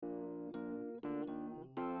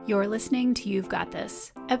You're listening to You've Got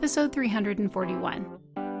This, episode 341.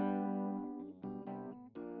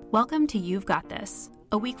 Welcome to You've Got This,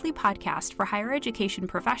 a weekly podcast for higher education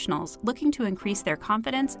professionals looking to increase their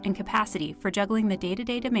confidence and capacity for juggling the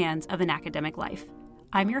day-to-day demands of an academic life.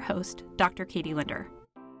 I'm your host, Dr. Katie Linder.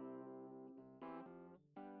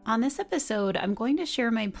 On this episode, I'm going to share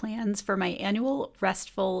my plans for my annual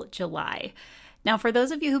Restful July. Now, for those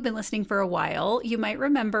of you who've been listening for a while, you might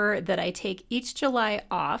remember that I take each July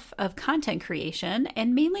off of content creation,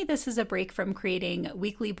 and mainly this is a break from creating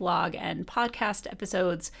weekly blog and podcast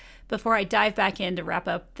episodes before I dive back in to wrap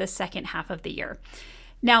up the second half of the year.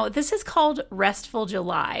 Now, this is called Restful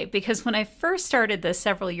July because when I first started this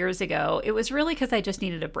several years ago, it was really because I just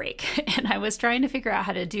needed a break. And I was trying to figure out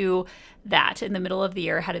how to do that in the middle of the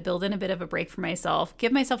year, how to build in a bit of a break for myself,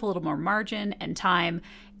 give myself a little more margin and time.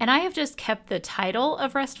 And I have just kept the title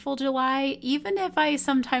of Restful July, even if I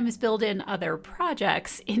sometimes build in other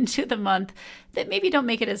projects into the month that maybe don't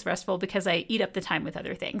make it as restful because I eat up the time with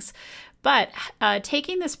other things. But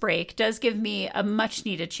taking this break does give me a much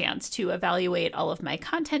needed chance to evaluate all of my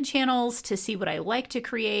content channels, to see what I like to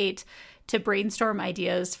create, to brainstorm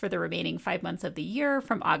ideas for the remaining 5 months of the year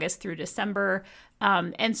from August through December.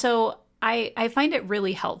 And so I find it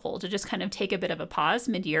really helpful to just kind of take a bit of a pause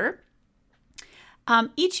mid-year.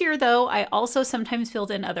 Each year, though, I also sometimes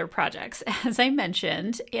build in other projects, as I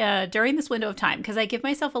mentioned, during this window of time, because I give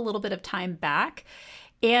myself a little bit of time back.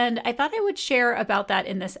 And I thought I would share about that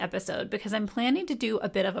in this episode because I'm planning to do a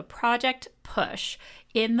bit of a project push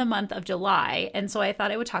in the month of July. And so I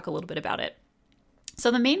thought I would talk a little bit about it. So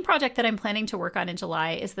the main project that I'm planning to work on in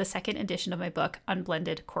July is the second edition of my book,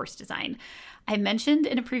 Unblended Course Design. I mentioned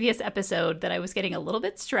in a previous episode that I was getting a little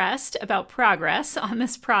bit stressed about progress on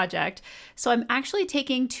this project. So I'm actually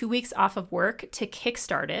taking 2 weeks off of work to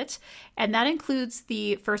kickstart it. And that includes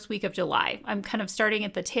the first week of July. I'm kind of starting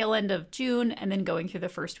at the tail end of June and then going through the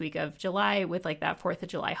first week of July with like that 4th of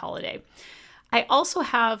July holiday. I also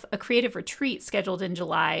have a creative retreat scheduled in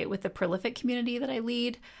July with the prolific community that I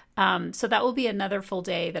lead. So that will be another full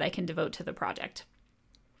day that I can devote to the project.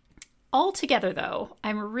 Altogether, though,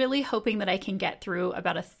 I'm really hoping that I can get through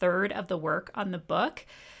about a third of the work on the book,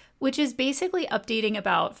 which is basically updating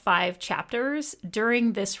about 5 chapters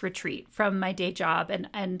during this retreat from my day job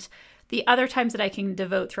and the other times that I can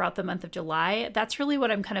devote throughout the month of July. That's really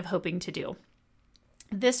what I'm kind of hoping to do.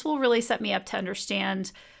 This will really set me up to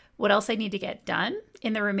understand what else I need to get done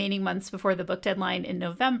in the remaining months before the book deadline in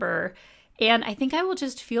November. And I think I will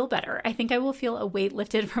just feel better. I think I will feel a weight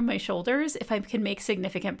lifted from my shoulders if I can make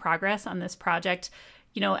significant progress on this project,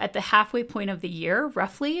 at the halfway point of the year,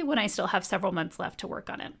 roughly, when I still have several months left to work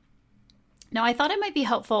on it. Now, I thought it might be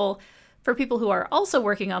helpful for people who are also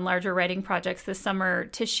working on larger writing projects this summer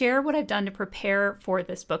to share what I've done to prepare for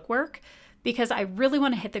this book work, because I really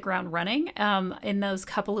want to hit the ground running in those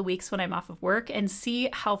couple of weeks when I'm off of work and see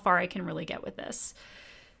how far I can really get with this.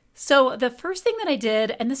 So the first thing that I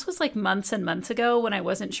did, and this was like months and months ago when I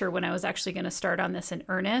wasn't sure when I was actually going to start on this in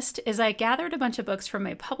earnest, is I gathered a bunch of books from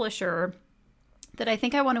my publisher that I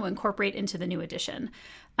think I want to incorporate into the new edition.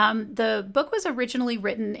 The book was originally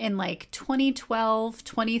written in like 2012,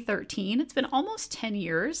 2013. It's been almost 10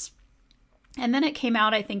 years. And then it came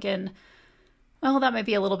out, I think that might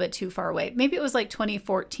be a little bit too far away. Maybe it was like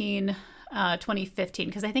 2014, 2015,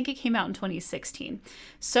 because I think it came out in 2016.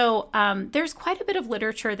 So there's quite a bit of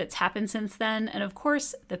literature that's happened since then. And of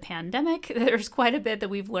course, the pandemic, there's quite a bit that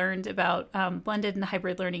we've learned about blended and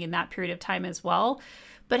hybrid learning in that period of time as well.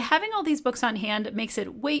 But having all these books on hand makes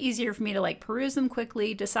it way easier for me to peruse them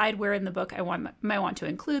quickly, decide where in the book I might want to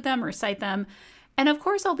include them or cite them. And of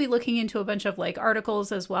course, I'll be looking into a bunch of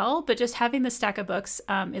articles as well, but just having the stack of books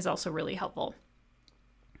is also really helpful.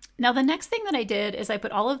 Now, the next thing that I did is I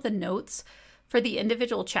put all of the notes for the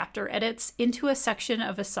individual chapter edits into a section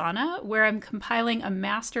of Asana where I'm compiling a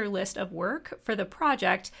master list of work for the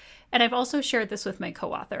project. And I've also shared this with my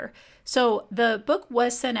co-author. So the book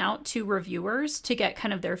was sent out to reviewers to get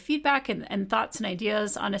kind of their feedback and thoughts and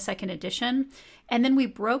ideas on a second edition. And then we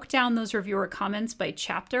broke down those reviewer comments by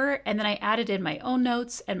chapter. And then I added in my own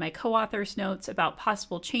notes and my co-author's notes about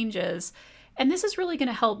possible changes. And this is really going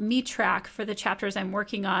to help me track for the chapters I'm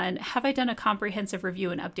working on. Have I done a comprehensive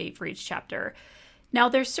review and update for each chapter? Now,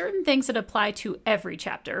 there's certain things that apply to every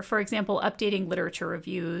chapter. For example, updating literature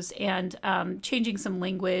reviews and changing some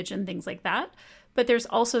language and things like that. But there's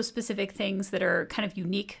also specific things that are kind of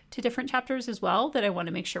unique to different chapters as well that I want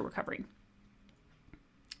to make sure we're covering.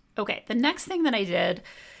 Okay, the next thing that I did,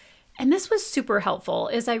 and this was super helpful,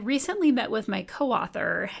 is I recently met with my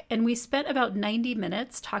co-author and we spent about 90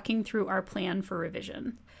 minutes talking through our plan for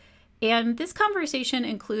revision. And this conversation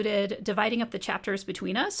included dividing up the chapters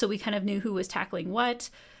between us so we kind of knew who was tackling what,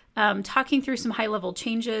 talking through some high-level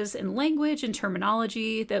changes in language and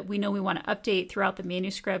terminology that we know we want to update throughout the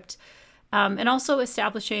manuscript, and also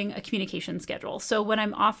establishing a communication schedule. So when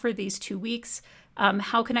I'm off for these 2 weeks,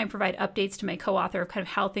 how can I provide updates to my co-author of kind of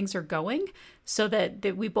how things are going so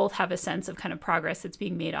that we both have a sense of kind of progress that's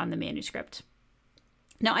being made on the manuscript.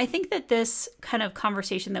 Now, I think that this kind of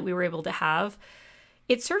conversation that we were able to have,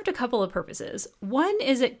 it served a couple of purposes. One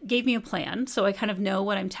is it gave me a plan, so I kind of know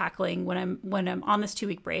what I'm tackling when I'm on this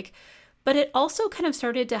 2-week break. But it also kind of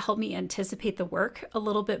started to help me anticipate the work a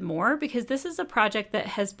little bit more, because this is a project that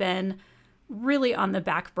has been really on the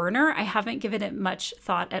back burner. I haven't given it much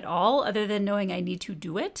thought at all, other than knowing I need to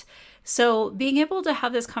do it. So being able to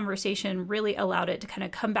have this conversation really allowed it to kind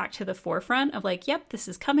of come back to the forefront of like, yep, this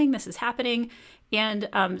is coming, this is happening, and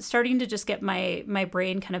starting to just get my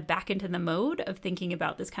brain kind of back into the mode of thinking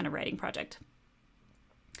about this kind of writing project.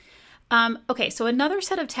 Okay, so another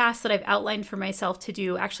set of tasks that I've outlined for myself to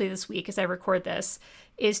do actually this week as I record this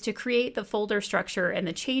is to create the folder structure and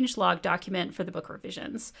the changelog document for the book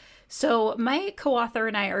revisions. So my co-author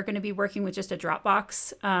and I are going to be working with just a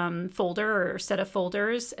Dropbox folder or set of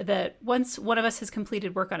folders that once one of us has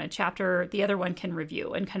completed work on a chapter, the other one can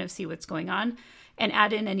review and kind of see what's going on and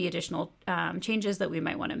add in any additional changes that we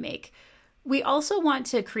might want to make. We also want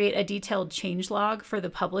to create a detailed changelog for the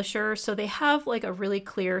publisher so they have like a really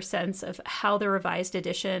clear sense of how the revised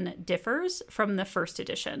edition differs from the first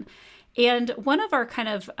edition. And one of our kind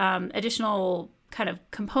of additional kind of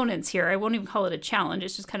components here, I won't even call it a challenge,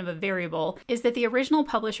 it's just kind of a variable, is that the original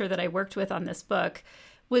publisher that I worked with on this book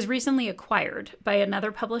was recently acquired by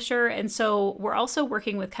another publisher. And so we're also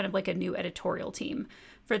working with kind of like a new editorial team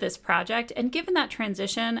for this project. And given that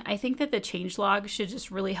transition, I think that the changelog should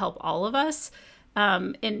just really help all of us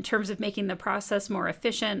in terms of making the process more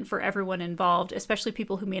efficient for everyone involved, especially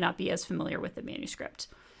people who may not be as familiar with the manuscript.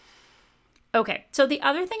 Okay, so the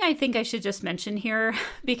other thing I think I should just mention here,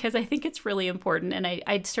 because I think it's really important and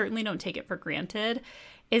I certainly don't take it for granted,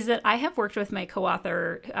 is that I have worked with my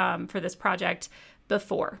co-author for this project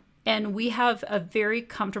before. And we have a very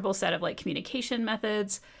comfortable set of like communication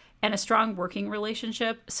methods and a strong working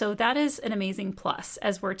relationship. So that is an amazing plus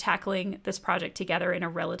as we're tackling this project together in a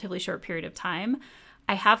relatively short period of time.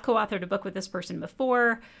 I have co-authored a book with this person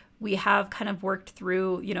before. We have kind of worked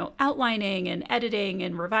through, outlining and editing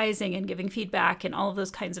and revising and giving feedback and all of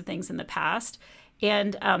those kinds of things in the past.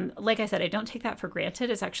 And like I said, I don't take that for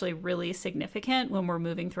granted. It's actually really significant when we're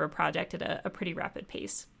moving through a project at a pretty rapid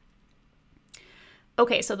pace.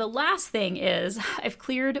 Okay, so the last thing is I've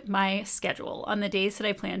cleared my schedule on the days that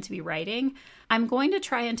I plan to be writing. I'm going to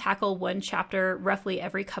try and tackle one chapter roughly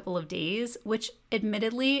every couple of days, which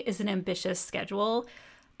admittedly is an ambitious schedule.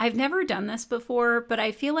 I've never done this before, but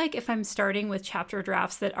I feel like if I'm starting with chapter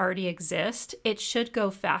drafts that already exist, it should go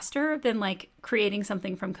faster than like creating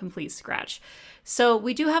something from complete scratch. So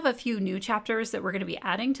we do have a few new chapters that we're going to be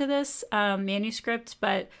adding to this manuscript,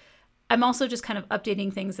 but I'm also just kind of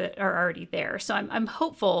updating things that are already there. So I'm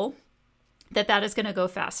hopeful that is going to go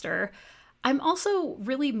faster. I'm also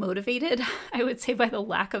really motivated, I would say, by the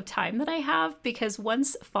lack of time that I have, because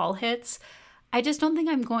once fall hits, I just don't think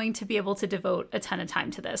I'm going to be able to devote a ton of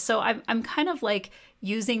time to this. So I'm kind of like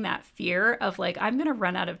using that fear of like, I'm going to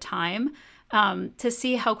run out of time to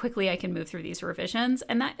see how quickly I can move through these revisions.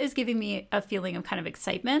 And that is giving me a feeling of kind of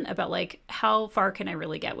excitement about like, how far can I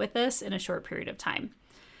really get with this in a short period of time?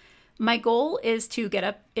 My goal is to get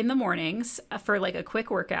up in the mornings for like a quick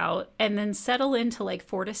workout and then settle into like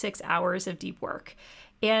 4 to 6 hours of deep work.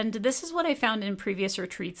 And this is what I found in previous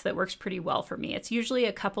retreats that works pretty well for me. It's usually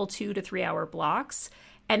a couple 2 to 3 hour blocks.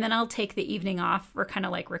 And then I'll take the evening off for kind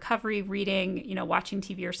of like recovery, reading, watching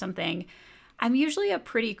TV or something. I'm usually a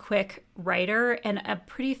pretty quick writer and a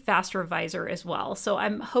pretty fast reviser as well. So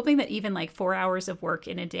I'm hoping that even like 4 hours of work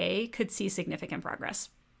in a day could see significant progress.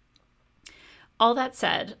 All that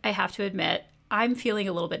said, I have to admit, I'm feeling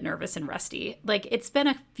a little bit nervous and rusty. Like, it's been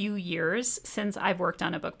a few years since I've worked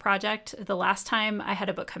on a book project. The last time I had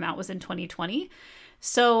a book come out was in 2020.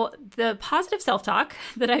 So the positive self-talk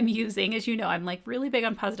that I'm using, as you know, I'm like really big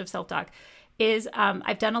on positive self-talk, is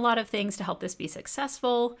I've done a lot of things to help this be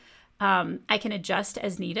successful. I can adjust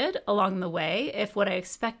as needed along the way if what I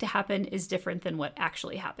expect to happen is different than what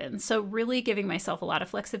actually happens. So really giving myself a lot of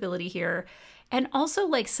flexibility here. And also,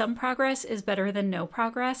 like, some progress is better than no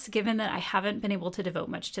progress, given that I haven't been able to devote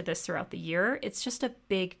much to this throughout the year. It's just a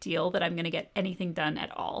big deal that I'm going to get anything done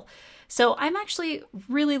at all. So I'm actually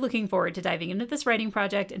really looking forward to diving into this writing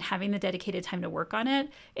project and having the dedicated time to work on it.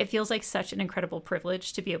 It feels like such an incredible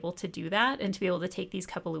privilege to be able to do that and to be able to take these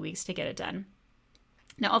couple of weeks to get it done.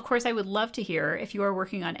 Now, of course, I would love to hear if you are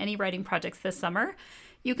working on any writing projects this summer.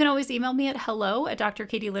 You can always email me at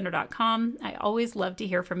hello@drkatielinder.com. I always love to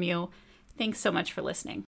hear from you. Thanks so much for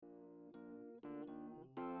listening.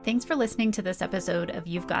 Thanks for listening to this episode of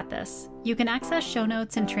You've Got This. You can access show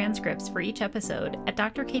notes and transcripts for each episode at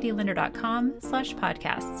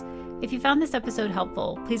drkatielinder.com/podcasts. If you found this episode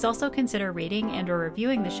helpful, please also consider rating and/or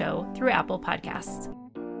reviewing the show through Apple Podcasts.